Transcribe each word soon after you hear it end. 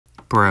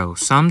Bro,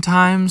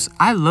 sometimes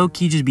I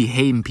low-key just be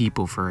hating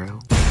people for real.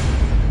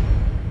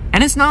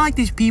 And it's not like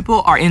these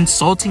people are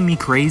insulting me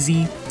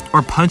crazy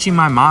or punching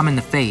my mom in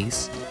the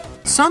face.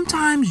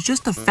 Sometimes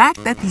just the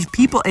fact that these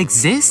people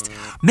exist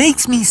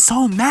makes me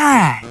so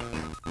mad.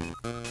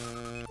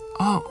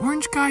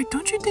 Orange guy,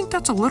 don't you think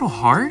that's a little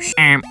harsh?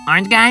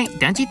 Orange guy,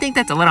 don't you think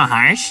that's a little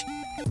harsh?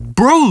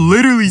 Bro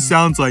literally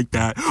sounds like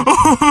that.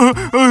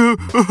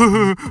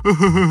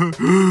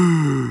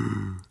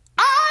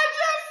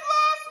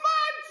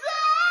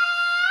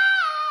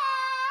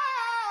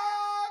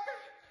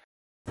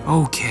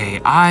 Okay,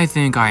 I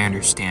think I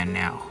understand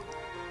now.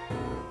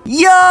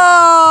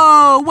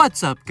 Yo!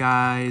 What's up,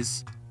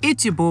 guys?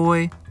 It's your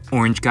boy,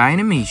 Orange Guy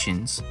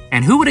Animations.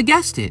 And who would have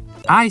guessed it?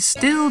 I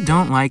still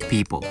don't like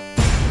people.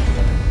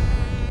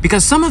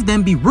 Because some of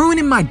them be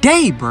ruining my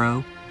day,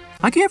 bro.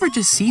 Like, you ever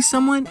just see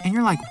someone and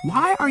you're like,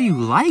 why are you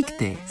like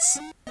this?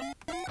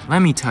 Let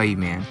me tell you,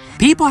 man.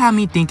 People have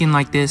me thinking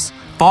like this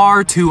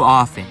far too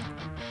often.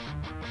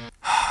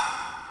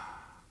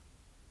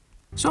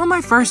 So in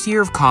my first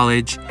year of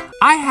college,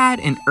 I had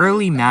an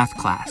early math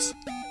class.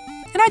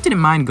 And I didn't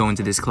mind going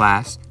to this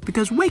class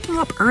because waking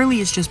up early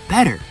is just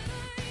better.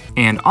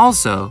 And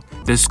also,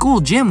 the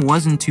school gym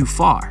wasn't too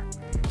far.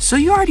 So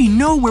you already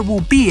know where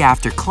we'll be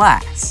after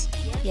class.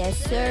 Yes,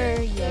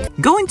 sir. Yes.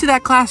 Going to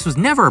that class was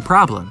never a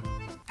problem.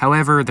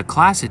 However, the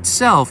class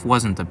itself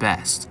wasn't the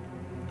best.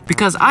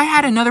 Because I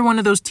had another one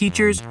of those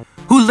teachers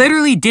who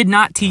literally did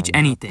not teach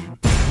anything.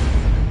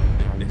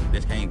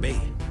 This can't be.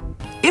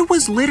 It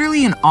was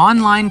literally an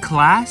online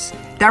class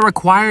that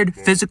required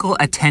physical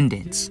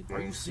attendance.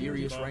 Are you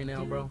serious right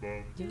now, bro?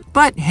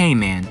 But hey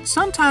man,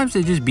 sometimes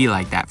it just be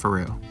like that for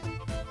real.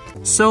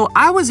 So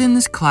I was in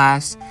this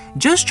class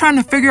just trying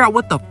to figure out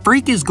what the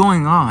freak is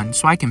going on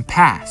so I can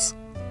pass.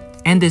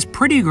 And this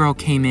pretty girl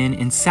came in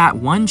and sat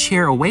one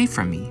chair away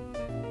from me.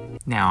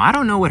 Now, I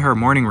don't know what her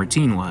morning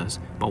routine was,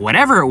 but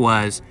whatever it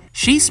was,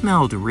 she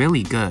smelled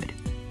really good.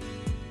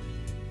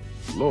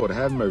 Lord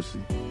have mercy.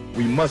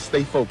 We must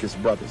stay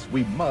focused, brothers.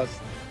 We must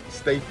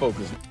stay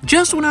focused.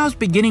 Just when I was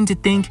beginning to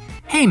think,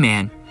 hey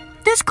man,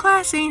 this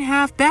class ain't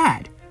half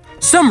bad,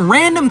 some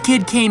random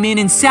kid came in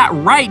and sat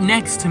right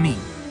next to me.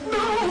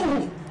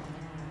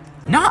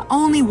 Not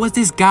only was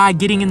this guy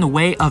getting in the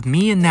way of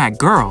me and that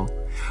girl,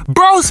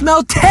 bro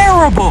smelled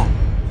terrible!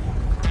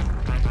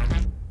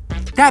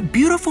 That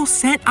beautiful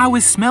scent I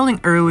was smelling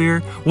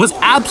earlier was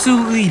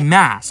absolutely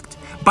masked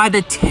by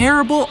the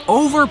terrible,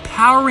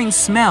 overpowering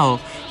smell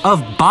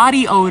of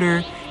body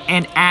odor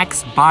and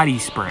Axe body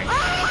spray.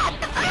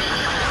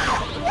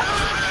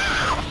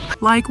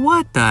 Like,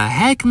 what the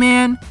heck,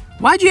 man?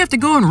 Why'd you have to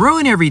go and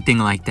ruin everything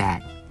like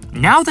that?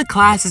 Now the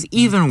class is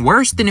even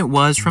worse than it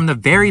was from the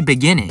very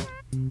beginning.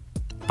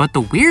 But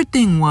the weird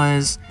thing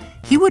was,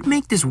 he would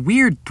make this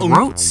weird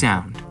throat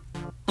sound.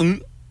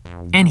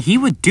 And he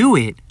would do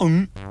it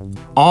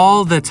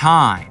all the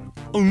time.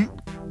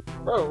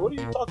 Bro, what are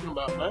you talking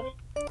about, man?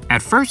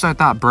 At first I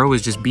thought bro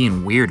was just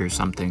being weird or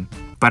something,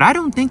 but I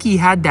don't think he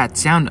had that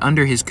sound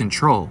under his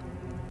control.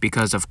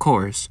 Because of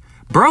course,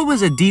 bro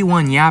was a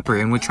D1 yapper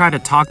and would try to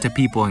talk to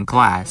people in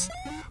class.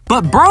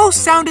 But bro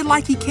sounded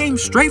like he came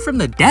straight from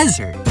the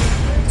desert.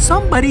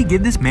 Somebody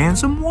give this man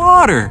some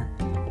water.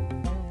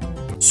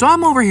 So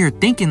I'm over here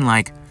thinking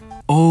like,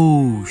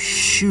 oh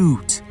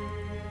shoot,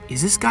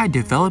 is this guy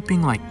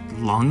developing like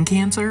lung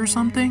cancer or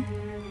something?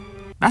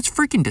 That's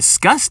freaking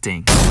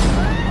disgusting.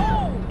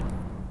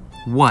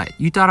 What,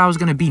 you thought I was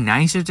gonna be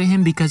nicer to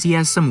him because he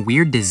has some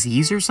weird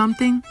disease or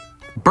something?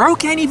 Bro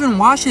can't even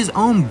wash his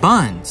own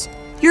buns.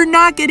 You're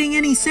not getting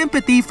any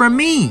sympathy from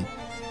me.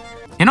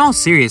 In all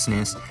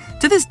seriousness,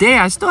 to this day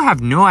I still have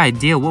no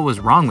idea what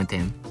was wrong with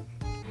him.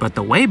 But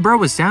the way bro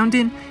was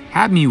sounding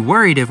had me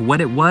worried if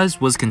what it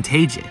was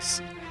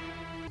contagious.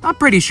 I'm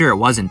pretty sure it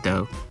wasn't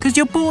though, cause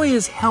your boy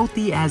is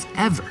healthy as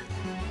ever.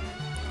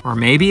 Or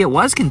maybe it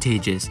was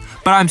contagious,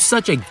 but I'm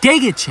such a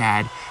giga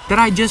chad that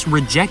I just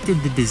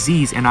rejected the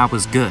disease and I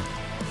was good.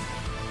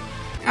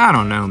 I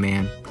don't know,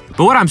 man.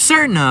 But what I'm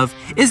certain of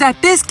is that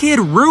this kid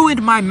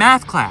ruined my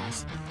math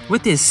class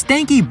with his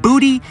stanky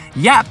booty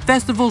Yap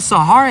Festival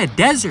Sahara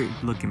Desert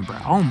looking bro.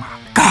 Oh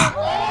my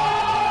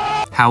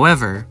god.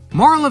 However,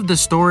 moral of the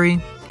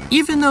story,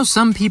 even though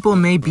some people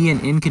may be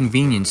an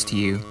inconvenience to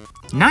you,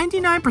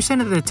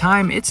 99% of the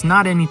time it's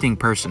not anything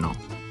personal.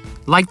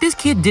 Like this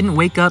kid didn't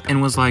wake up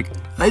and was like,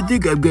 I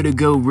think I'm gonna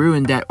go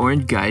ruin that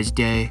orange guy's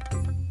day.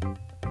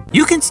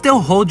 You can still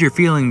hold your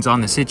feelings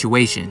on the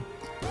situation,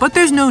 but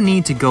there's no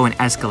need to go and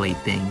escalate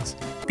things,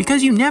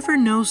 because you never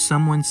know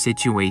someone's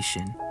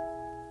situation.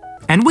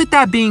 And with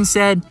that being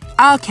said,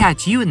 I'll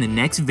catch you in the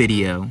next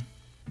video.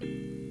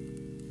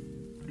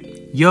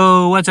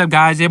 Yo, what's up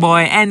guys, your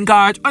boy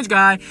N-Guards, Orange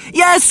Guy.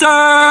 Yes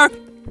sir!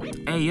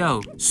 Hey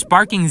yo,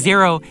 Sparking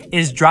Zero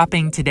is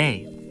dropping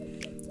today.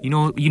 You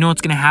know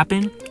what's gonna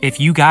happen? If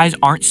you guys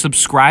aren't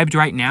subscribed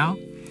right now,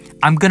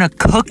 I'm gonna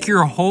cook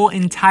your whole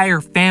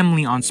entire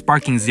family on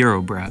Sparking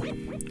Zero, bro.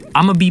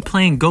 I'm gonna be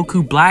playing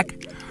Goku Black,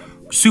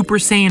 Super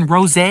Saiyan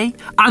Rose.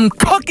 I'm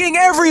cooking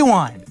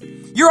everyone!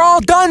 You're all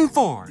done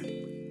for!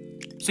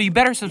 So you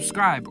better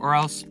subscribe, or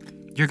else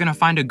you're gonna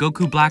find a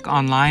Goku Black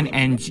online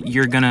and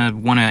you're gonna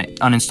wanna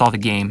uninstall the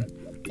game.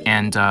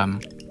 And,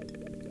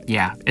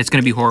 yeah, it's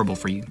gonna be horrible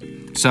for you.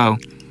 So,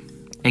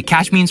 hey,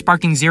 catch me in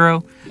Sparking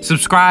Zero,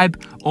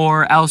 subscribe,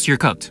 or else you're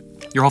cooked.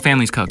 Your whole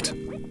family's cooked.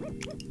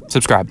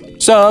 Subscribe.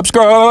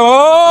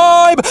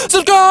 Subscribe!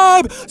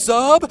 Subscribe!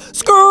 Subscribe!